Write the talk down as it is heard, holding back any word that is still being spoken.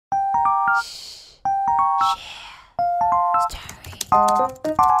Hello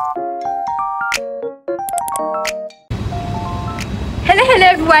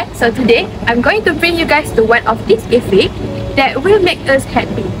everyone, so today I'm going to bring you guys to one of these cafe that will make us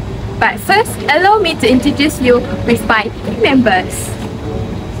happy. But first, allow me to introduce you with my team members.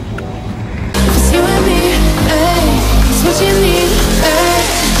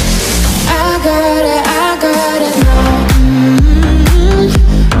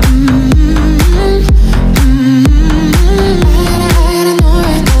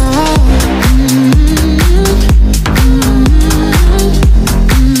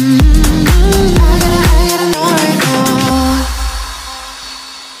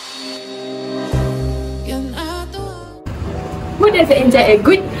 Who doesn't enjoy a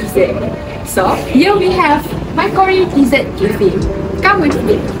good dessert? So here we have Mykori Dessert Cafe. Come with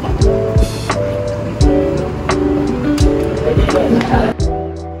me.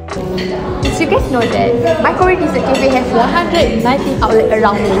 As you guys know that Mykori Dessert Cafe has 119 outlets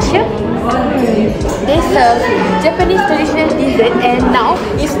around Malaysia. They serve Japanese traditional dessert and now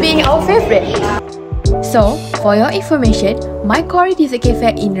it's being our favorite. So, for your information, Mykori Dessert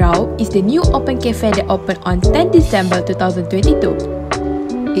Cafe in Raub is the new open cafe that opened on 10 December 2022.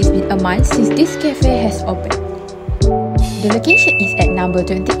 It's been a month since this cafe has opened. The location is at number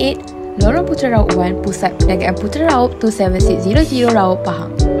 28, Lorong Putera Raub 1, Pusat Perniagaan Putera Raub 27600 Raub,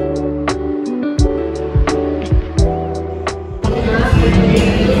 Pahang.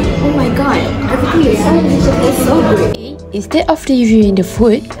 Oh my god, everything is so delicious and so good. Instead of reviewing the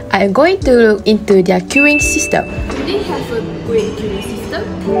food, I am going to look into their queuing system. Do they have a great queuing system?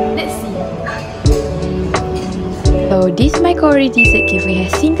 Let's see. So this Mykori Dessert Cafe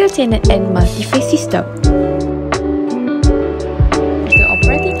has single channel and multi-phase system. The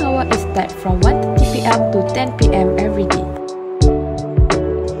operating hour is start from 1:30 PM to 10 PM every day.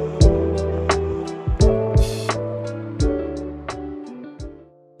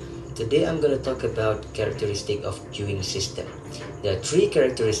 Today I'm going to talk about characteristic of queuing system. There are three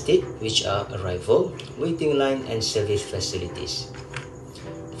characteristics which are arrival, waiting line and service facilities.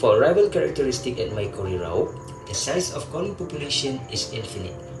 For arrival characteristic at Mykori Raub, the size of calling population is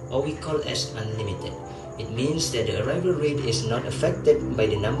infinite, or we call as unlimited. It means that the arrival rate is not affected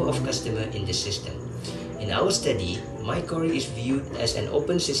by the number of customers in the system. In our study, Mykori is viewed as an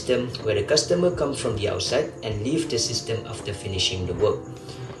open system where the customer comes from the outside and leave the system after finishing the work.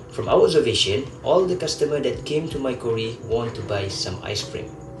 From our observation, all the customers that came to Mykori want to buy some ice cream.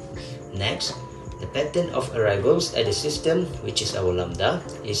 Next, the pattern of arrivals at the system, which is our lambda,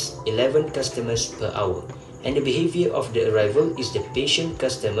 is 11 customers per hour. And the behavior of the arrival is the patient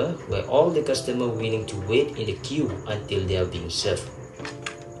customer, where all the customers willing to wait in the queue until they are being served.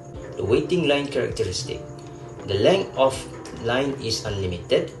 The waiting line characteristic. The length of line is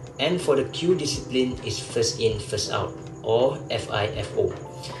unlimited, and for the queue discipline is first in, first out, or FIFO.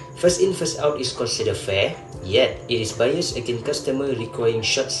 First in, first out is considered fair, yet it is biased against customer requiring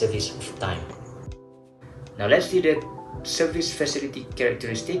short service of time. Now let's see the service facility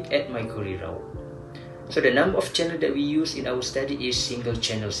characteristic at Mykori Raub. So the number of channels that we use in our study is single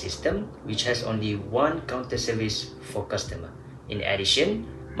channel system, which has only one counter service for customer. In addition,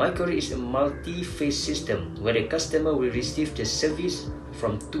 Mykori is a multi-phase system where the customer will receive the service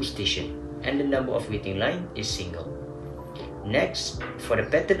from 2 stations, and the number of waiting line is single. Next, for the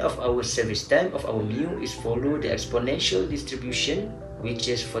pattern of our service time of our meal is follow the exponential distribution, which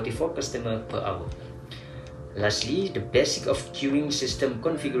is 44 customers per hour. Lastly, the basic of queuing system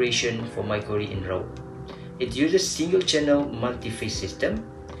configuration for Mykori in Raub. It uses single channel multi-phase system.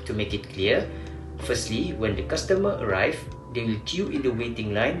 To make it clear, firstly, when the customer arrive, they will queue in the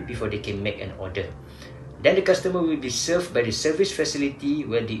waiting line before they can make an order. Then the customer will be served by the service facility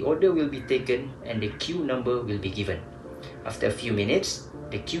where the order will be taken and the queue number will be given. After a few minutes,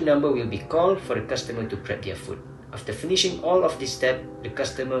 the queue number will be called for the customer to prep their food. After finishing all of this step, the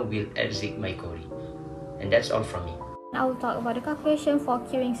customer will exit Mykori. And that's all from me. I will talk about the calculation for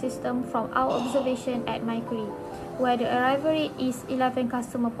queuing system from our observation at Mykori, where the arrival rate is 11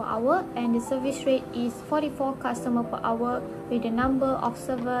 customers per hour and the service rate is 44 customers per hour, with the number of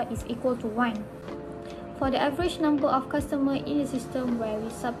server is equal to 1. For the average number of customers in the system, where we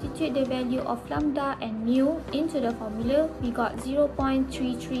substitute the value of lambda and mu into the formula, we got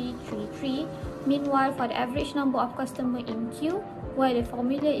 0.3333. Meanwhile, for the average number of customers in queue, where the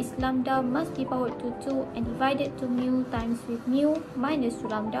formula is lambda must be powered to 2 and divided to mu times with mu minus 2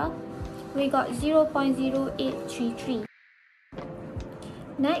 lambda, we got 0.0833.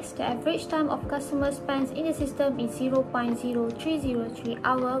 Next, the average time of customer spends in the system is 0.0303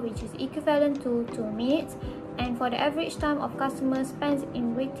 hour, which is equivalent to 2 minutes. And for the average time of customers spent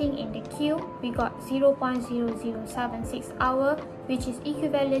in waiting in the queue, we got 0.0076 hour, which is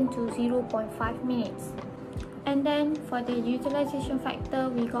equivalent to 0.5 minutes. And then for the utilization factor,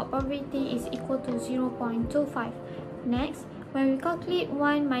 we got probability is equal to 0.25. Next, when we calculate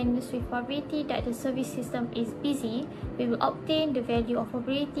 1 minus with probability that the service system is busy, we will obtain the value of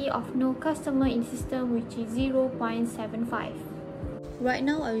probability of no customer in system, which is 0.75. Right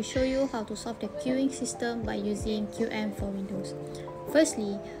now, I will show you how to solve the queuing system by using QM for Windows.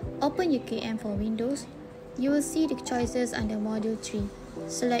 Firstly, open your QM for Windows. You will see the choices under Module 3.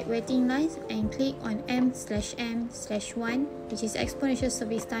 Select waiting lines and click on M/M/1, which is exponential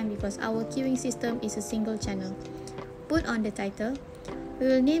service time because our queuing system is a single channel. Put on the title. We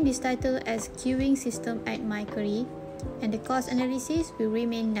will name this title as Queuing System at Mykori, and the cost analysis will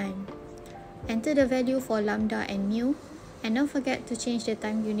remain none. Enter the value for lambda and mu, and don't forget to change the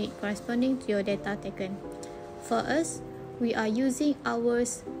time unit corresponding to your data taken. For us, we are using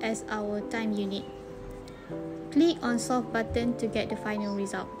hours as our time unit. Click on Solve button to get the final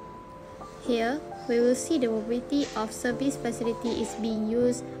result. Here, we will see the probability of service facility is being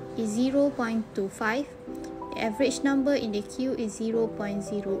used is 0.25. The average number in the queue is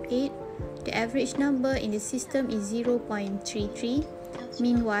 0.08. The average number in the system is 0.33.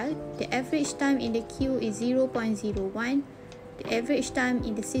 Meanwhile, the average time in the queue is 0.01. The average time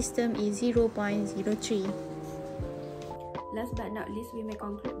in the system is 0.03. Last but not least, we may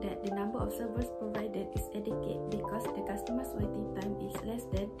conclude that the number of servers provided is adequate because the customer's waiting time is less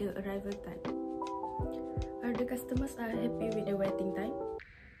than the arrival time. Are the customers happy with the waiting time?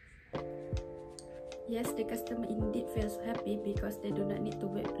 Yes, the customer indeed feels happy because they do not need to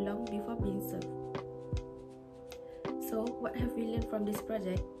wait long before being served. So, what have we learned from this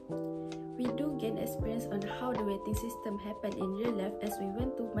project? We do gain experience on how the waiting system happened in real life as we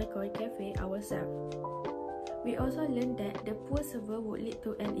went to Mykori Cafe ourselves. We also learned that the poor server would lead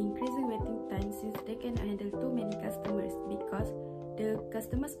to an increasing waiting time since they cannot handle too many customers because the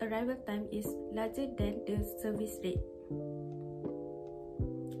customer's arrival time is larger than the service rate.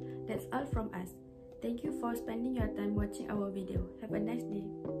 That's all from us. Thank you for spending your time watching our video. Have a nice day.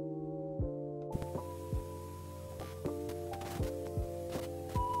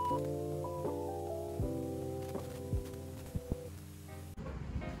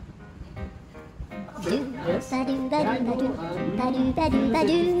 Yes,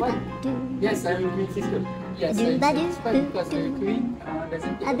 I'm in queuing system. Yes, it's fine because the queuing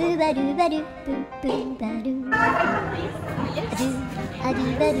doesn't take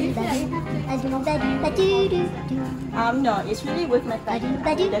No, it's really worth my time.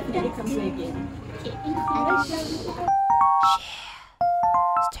 Definitely come here again. Share.